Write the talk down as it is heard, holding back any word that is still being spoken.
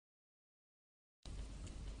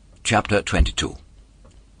Chapter 22.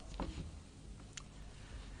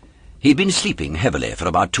 He'd been sleeping heavily for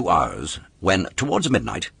about 2 hours, when, towards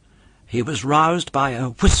midnight, he was roused by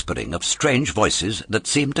a whispering of strange voices that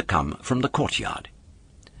seemed to come from the courtyard.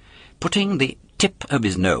 Putting the tip of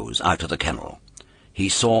his nose out of the kennel, he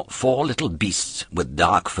saw 4 little beasts with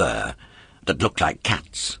dark fur that looked like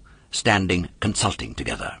cats, standing consulting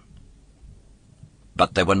together.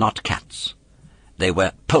 But they were not cats. They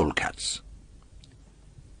were polecats.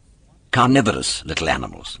 Carnivorous little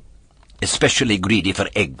animals, especially greedy for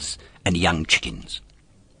eggs and young chickens.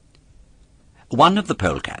 One of the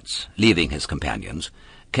polecats, leaving his companions,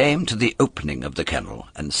 came to the opening of the kennel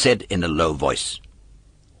and said in a low voice,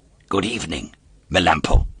 "Good evening,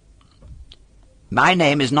 Melampo." "My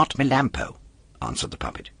name is not Melampo," answered the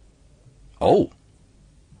puppet. "Oh,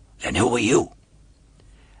 then who are you?"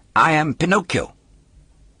 "I am Pinocchio."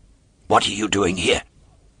 "What are you doing here?"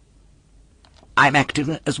 "I'm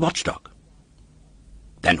acting as watchdog."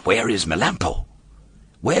 "Then where is Melampo?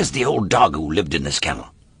 Where's the old dog who lived in this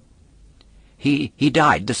kennel?" He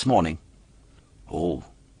died this morning." "Oh,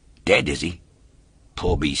 dead, is he?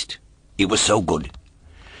 Poor beast. He was so good.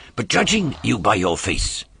 But judging you by your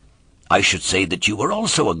face, I should say that you were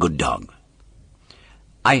also a good dog."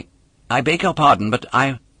 I beg your pardon, but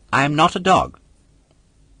I am not a dog."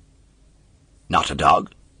 "Not a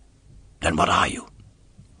dog? Then what are you?"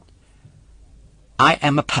 "I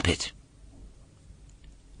am a puppet."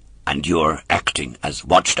 "And you're acting as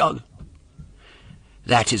watchdog?"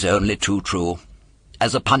 "That is only too true,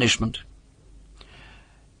 as a punishment."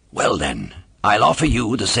 "Well then, I'll offer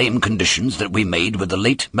you the same conditions that we made with the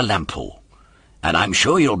late Melampo, and I'm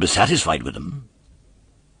sure you'll be satisfied with them."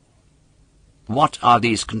 "What are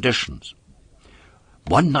these conditions?"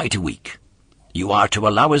 "1 night a week, you are to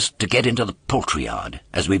allow us to get into the poultry yard,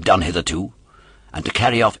 as we've done hitherto, and to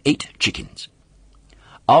carry off 8 chickens.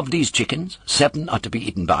 Of these chickens, 7 are to be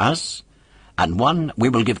eaten by us, and 1 we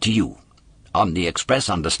will give to you, on the express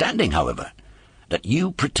understanding, however, that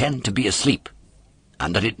you pretend to be asleep,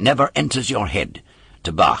 and that it never enters your head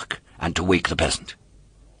to bark and to wake the peasant."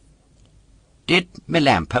 "Did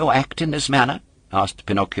Melampo act in this manner?" asked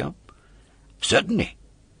Pinocchio. "Certainly,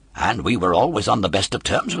 and we were always on the best of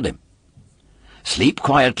terms with him. Sleep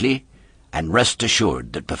quietly, and rest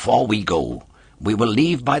assured that before we go, we will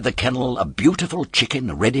leave by the kennel a beautiful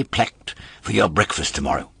chicken ready plucked for your breakfast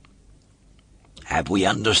tomorrow. Have we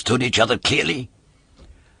understood each other clearly?"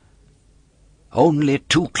 "Only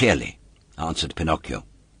too clearly," answered Pinocchio,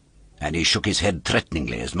 and he shook his head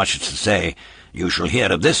threateningly, as much as to say, "You shall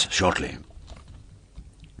hear of this shortly."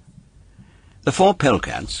 The 4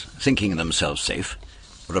 polecats, thinking themselves safe,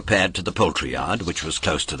 repaired to the poultry yard, which was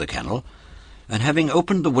close to the kennel, and having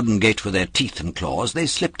opened the wooden gate with their teeth and claws, they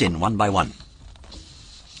slipped in one by one.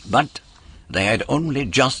 But they had only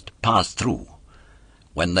just passed through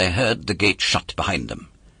when they heard the gate shut behind them,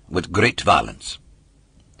 with great violence.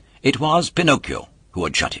 It was Pinocchio who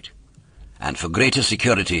had shut it, and for greater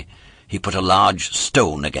security he put a large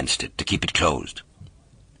stone against it to keep it closed.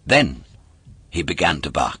 Then he began to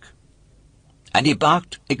bark, and he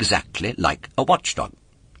barked exactly like a watchdog.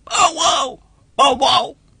 "Oh, wow! Oh,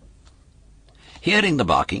 wow!" Hearing the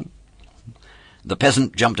barking, the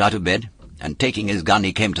peasant jumped out of bed, and taking his gun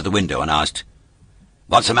he came to the window and asked,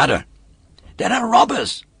 "What's the matter?" "There are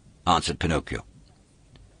robbers," answered Pinocchio.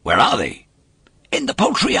 "Where are they?" "In the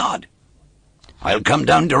poultry yard." "I'll come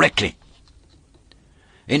down directly."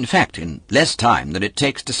 In fact, in less time than it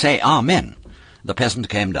takes to say "Amen," the peasant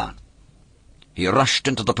came down. He rushed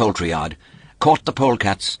into the poultry yard, caught the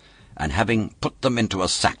polecats, and having put them into a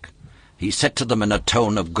sack, he said to them in a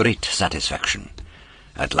tone of great satisfaction,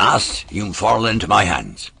 "At last you've fallen into my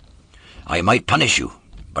hands. I might punish you,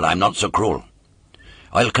 but I'm not so cruel.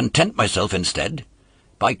 I'll content myself instead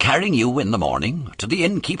by carrying you in the morning to the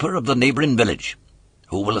innkeeper of the neighbouring village,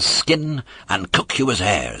 who will skin and cook you as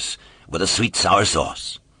hares with a sweet sour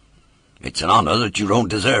sauce. It's an honour that you don't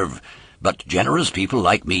deserve, but generous people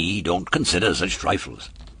like me don't consider such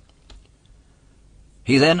trifles."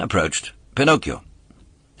 He then approached Pinocchio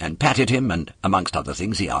and patted him, and amongst other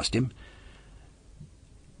things he asked him,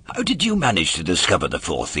 "How did you manage to discover the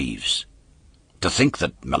 4 thieves? To think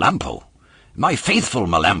that Melampo, my faithful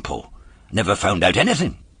Melampo, never found out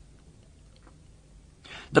anything."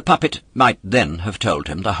 The puppet might then have told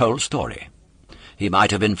him the whole story. He might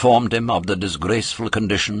have informed him of the disgraceful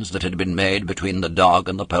conditions that had been made between the dog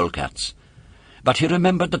and the polecats, but he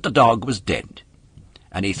remembered that the dog was dead,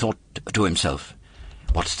 and he thought to himself,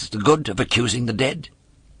 "What's the good of accusing the dead?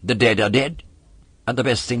 The dead are dead, and the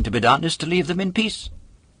best thing to be done is to leave them in peace."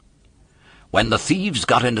 When the thieves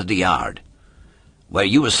got into the yard, were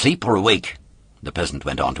you asleep or awake? the peasant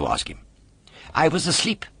went on to ask him. "I was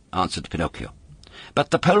asleep," answered Pinocchio,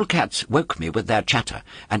 "but the polecats woke me with their chatter,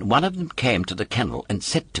 and one of them came to the kennel and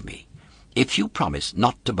said to me, 'If you promise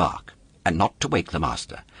not to bark, and not to wake the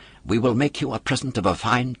master, we will make you a present of a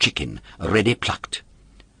fine chicken, ready plucked.'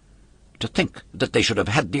 To think that they should have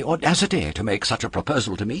had the audacity to make such a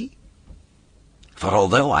proposal to me! For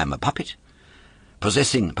although I am a puppet,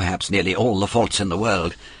 possessing perhaps nearly all the faults in the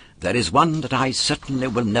world, there is one that I certainly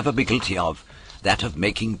will never be guilty of, that of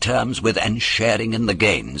making terms with and sharing in the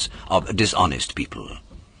gains of dishonest people."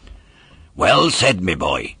 "Well said, me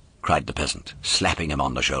boy," cried the peasant, slapping him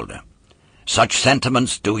on the shoulder. "Such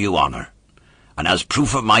sentiments do you honour, and as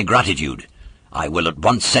proof of my gratitude, I will at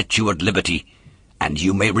once set you at liberty, and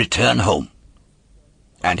you may return home."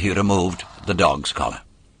 And he removed the dog's collar.